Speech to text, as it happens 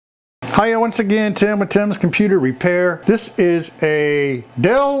Hi, once again, Tim with Tim's Computer Repair. This is a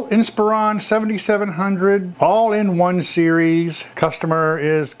Dell Inspiron 7700 all-in-one series. Customer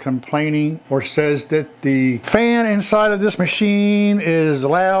is complaining or says that the fan inside of this machine is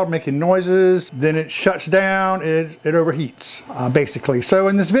loud, making noises. Then it shuts down, it overheats, basically. So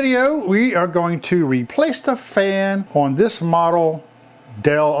in this video, we are going to replace the fan on this model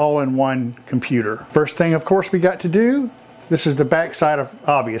Dell all-in-one computer. First thing, of course, we got to do, this is the back side of,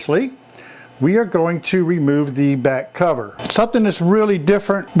 obviously, we are going to remove the back cover. Something that's really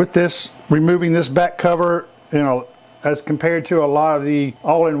different with this, removing this back cover, you know, as compared to a lot of the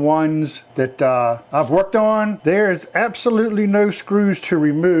all-in-ones that I've worked on, there is absolutely no screws to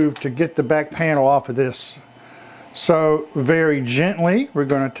remove to get the back panel off of this. So very gently, we're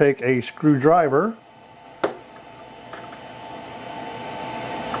going to take a screwdriver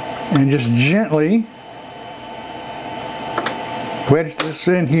and just gently wedge this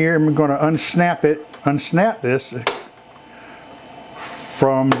in here, and we're going to unsnap this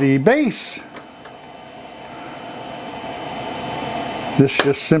from the base. This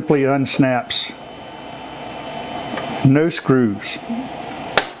just simply unsnaps. No screws,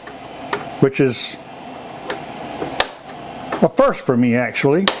 which is a first for me,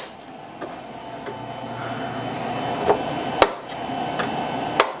 actually.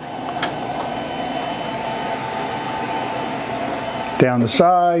 Down the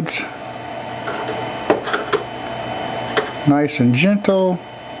sides, nice and gentle.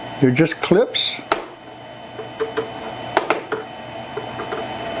 They're just clips.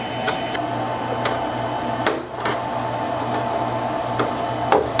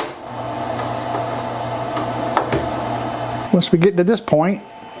 Once we get to this point,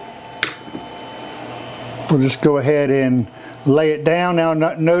 we'll just go ahead and lay it down. Now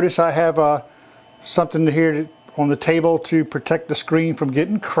notice I have something here on the table to protect the screen from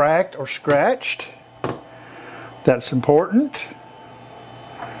getting cracked or scratched. That's important.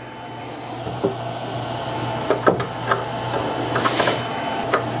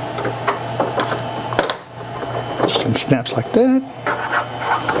 Just snaps like that.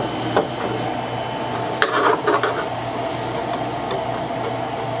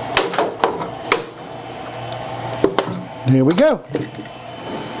 There we go.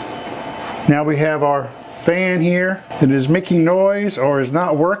 Now we have our fan here that is making noise or is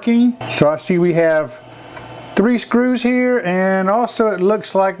not working. So I see we have 3 screws here, and also it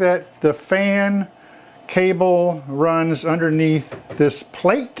looks like that the fan cable runs underneath this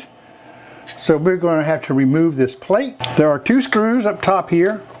plate. So we're going to have to remove this plate. There are 2 screws up top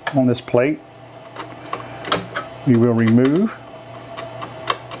here on this plate. We will remove.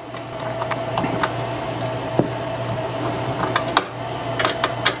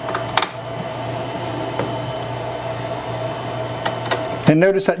 And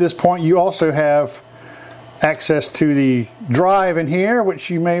notice at this point you also have access to the drive in here, which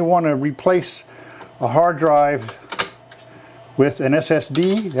you may want to replace a hard drive with an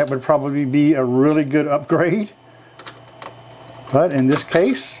SSD. That would probably be a really good upgrade. But in this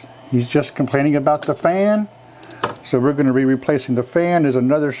case, he's just complaining about the fan. So we're going to be replacing the fan. There's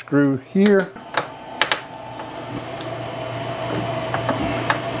another screw here.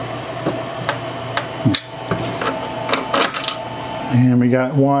 And we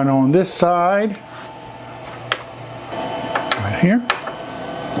got one on this side, right here.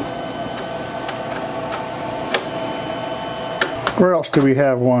 Where else do we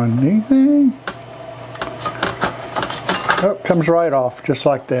have one? Anything? Oh, comes right off, just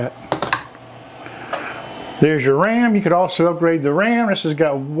like that. There's your RAM. You could also upgrade the RAM. This has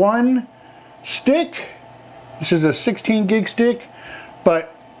got 1 stick. This is a 16 gig stick,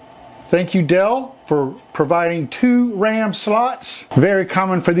 but thank you, Dell, for providing 2 RAM slots. Very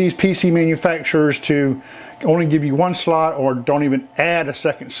common for these PC manufacturers to only give you 1 slot or don't even add a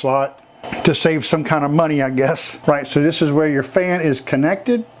second slot to save some kind of money, I guess. Right, so this is where your fan is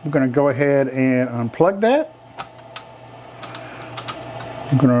connected. We're going to go ahead and unplug that.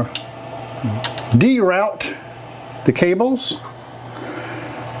 I'm going to deroute the cables,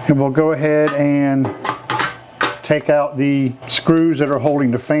 and we'll go ahead and take out the screws that are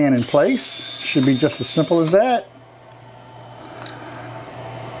holding the fan in place. Should be just as simple as that.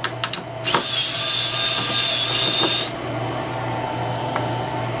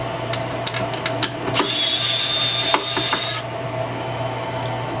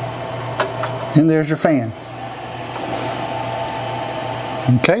 And there's your fan.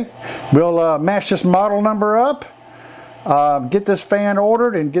 Okay, we'll match this model number up, get this fan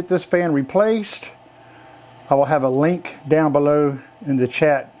ordered and get this fan replaced. I will have a link down below in the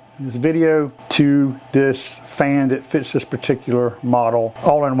chat this video to this fan that fits this particular model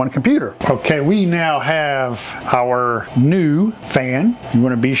all in one computer. Okay, we now have our new fan. You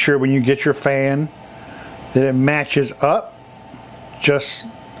want to be sure when you get your fan that it matches up, just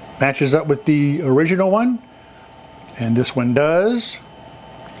matches up with the original one, and this one does.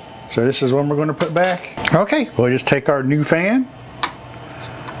 So this is one we're going to put back. Okay, we'll just take our new fan,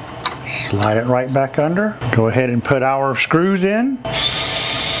 slide it right back under, go ahead and put our screws in.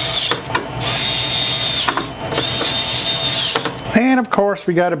 And of course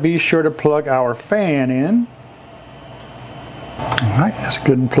we got to be sure to plug our fan in. Alright, that's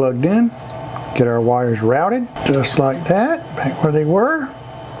good and plugged in. Get our wires routed, just like that, back where they were.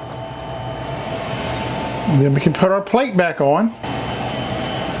 And then we can put our plate back on.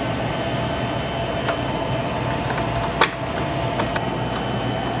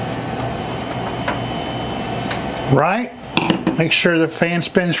 Right, make sure the fan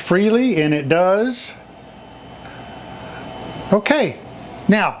spins freely, and it does. Okay,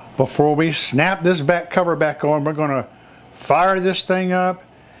 now before we snap this back cover back on, we're going to fire this thing up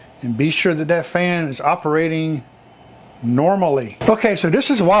and be sure that that fan is operating normally. Okay, so this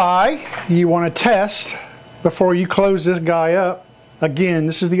is why you want to test before you close this guy up. Again,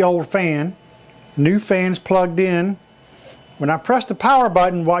 this is the old fan. New fan's plugged in. When I press the power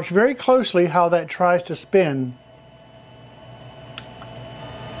button, watch very closely how that tries to spin.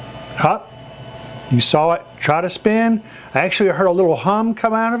 Up. You saw it try to spin. I actually heard a little hum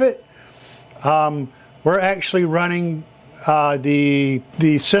come out of it. We're actually running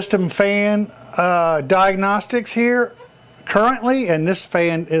the system fan diagnostics here currently, and this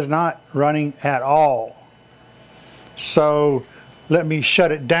fan is not running at all. So let me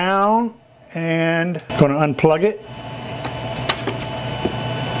shut it down and I'm going to unplug it.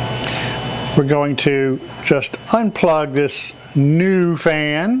 We're going to just unplug this new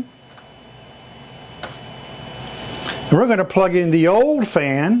fan. And we're going to plug in the old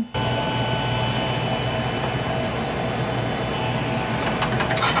fan.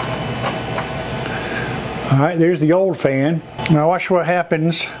 Alright, there's the old fan. Now watch what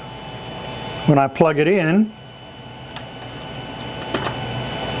happens when I plug it in.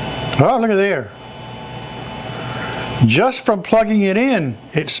 Oh, look at there. Just from plugging it in,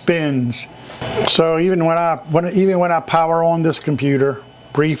 it spins. So even when I power on this computer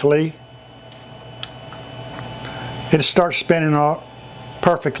briefly, it starts spinning up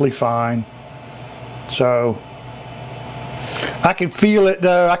perfectly fine. So I can feel it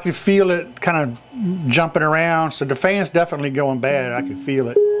though. I can feel it kind of jumping around. So the fan's definitely going bad. I can feel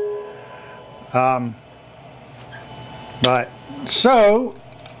it. But so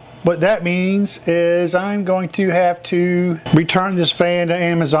what that means is I'm going to have to return this fan to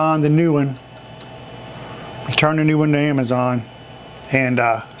Amazon, the new one. Return the new one to Amazon. And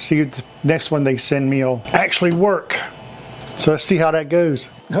see if the next one they send me will actually work. So let's see how that goes.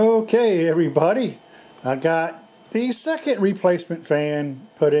 Okay, everybody, I got the second replacement fan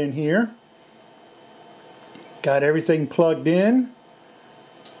put in here. Got everything plugged in.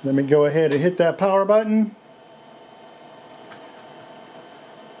 Let me go ahead and hit that power button.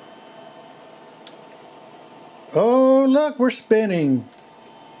 Oh, look, we're spinning.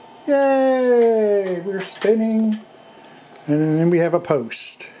 Yay, we're spinning. And then we have a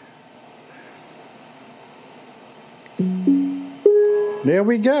post. There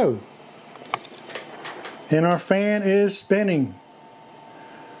we go. And our fan is spinning.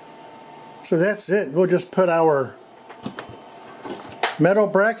 So that's it. We'll just put our metal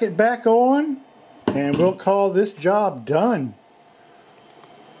bracket back on and we'll call this job done.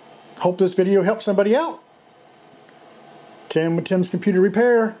 Hope this video helped somebody out. Tim with Tim's Computer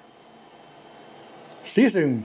Repair. See you soon.